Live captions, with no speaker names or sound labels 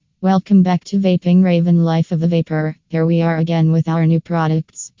Welcome back to Vaping Raven Life of a Vapor. Here we are again with our new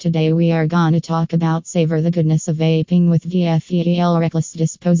products. Today we are gonna talk about Savor the Goodness of Vaping with VFEEL Reckless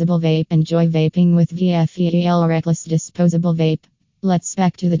Disposable Vape. Enjoy vaping with VFEEL Reckless Disposable Vape. Let's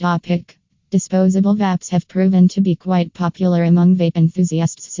back to the topic. Disposable vapes have proven to be quite popular among vape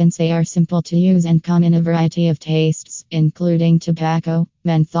enthusiasts since they are simple to use and come in a variety of tastes, including tobacco,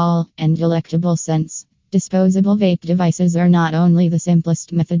 menthol, and delectable scents. Disposable vape devices are not only the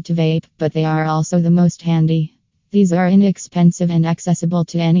simplest method to vape, but they are also the most handy. These are inexpensive and accessible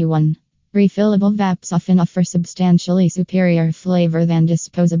to anyone. Refillable vapes often offer substantially superior flavor than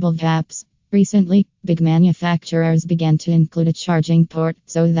disposable vapes. Recently, big manufacturers began to include a charging port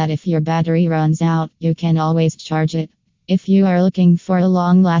so that if your battery runs out, you can always charge it. If you are looking for a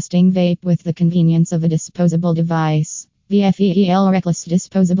long-lasting vape with the convenience of a disposable device, VFEEL Reckless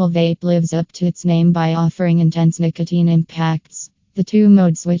Disposable Vape lives up to its name by offering intense nicotine impacts. The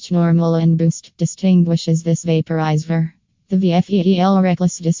two-mode switch normal and boost distinguishes this vaporizer. The VFEEL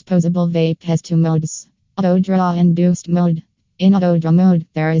Reckless Disposable Vape has two modes: auto draw and boost mode. In auto draw mode,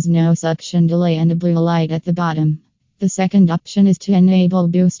 there is no suction delay and a blue light at the bottom. The second option is to enable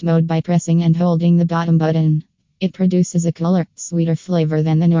boost mode by pressing and holding the bottom button. It produces a cooler, sweeter flavor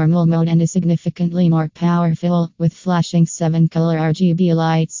than the normal mode and is significantly more powerful, with flashing 7-color RGB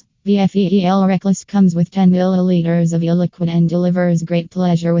lights. VFEEL Reckless comes with 10 milliliters of e-liquid and delivers great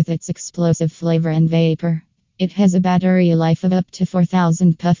pleasure with its explosive flavor and vapor. It has a battery life of up to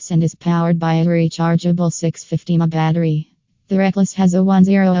 4,000 puffs and is powered by a rechargeable 650 mAh battery. The Reckless has a 10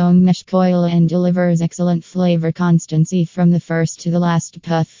 ohm mesh coil and delivers excellent flavor constancy from the first to the last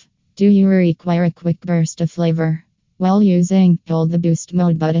puff. Do you require a quick burst of flavor? While using, hold the boost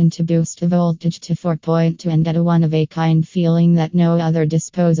mode button to boost the voltage to 4.2 and get a one-of-a-kind feeling that no other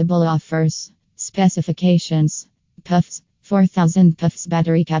disposable offers. Specifications: puffs, 4,000 puffs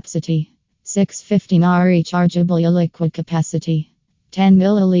battery capacity, 650 mAh rechargeable liquid capacity, 10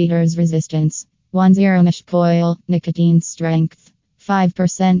 milliliters resistance, 10 mesh coil, nicotine strength,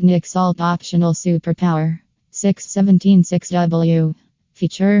 5% nic salt optional superpower, 617.6W.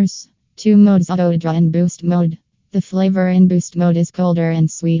 Features: 2 modes, auto draw and boost mode. The flavor in boost mode is colder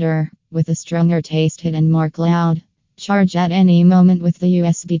and sweeter, with a stronger taste hit and more cloud. Charge at any moment with the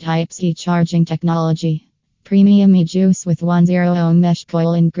USB Type-C charging technology. Premium e-juice with 10 ohm mesh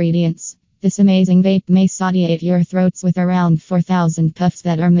coil ingredients. This amazing vape may satiate your throats with around 4,000 puffs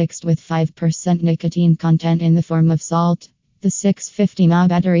that are mixed with 5% nicotine content in the form of salt. The 650 mAh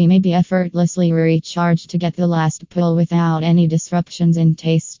battery may be effortlessly recharged to get the last pull without any disruptions in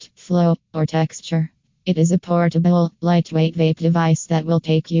taste, flow, or texture. It is a portable, lightweight vape device that will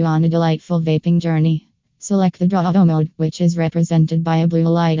take you on a delightful vaping journey. Select the draw auto mode, which is represented by a blue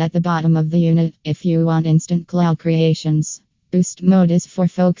light at the bottom of the unit, if you want instant cloud creations. Boost mode is for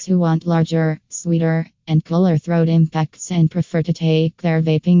folks who want larger, sweeter, and cooler throat impacts and prefer to take their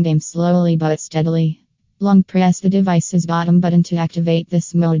vaping game slowly but steadily. Long press the device's bottom button to activate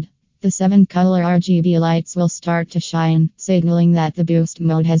this mode. The 7-color RGB lights will start to shine, signaling that the boost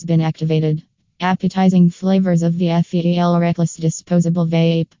mode has been activated. Appetizing flavors of VFEEL Reckless Disposable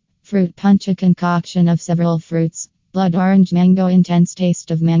Vape. Fruit punch, a concoction of several fruits. Blood orange mango, intense taste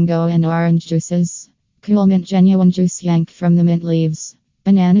of mango and orange juices. Cool mint, genuine juice yanked from the mint leaves.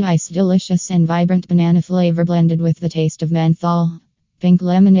 Banana ice, delicious and vibrant banana flavor blended with the taste of menthol. Pink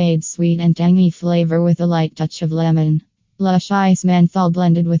lemonade, sweet and tangy flavor with a light touch of lemon. Lush ice, menthol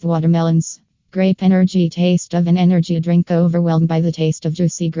blended with watermelons. Grape energy, taste of an energy drink overwhelmed by the taste of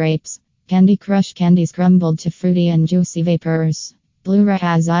juicy grapes. Candy Crush, candies crumbled to fruity and juicy vapors. Blue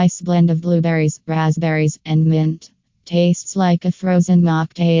Raz ice, blend of blueberries, raspberries, and mint. Tastes like a frozen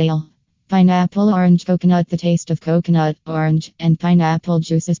mocktail. Pineapple orange coconut, the taste of coconut, orange, and pineapple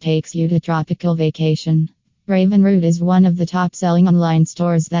juices takes you to tropical vacation. Raven Root is one of the top-selling online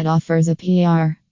stores that offers a PR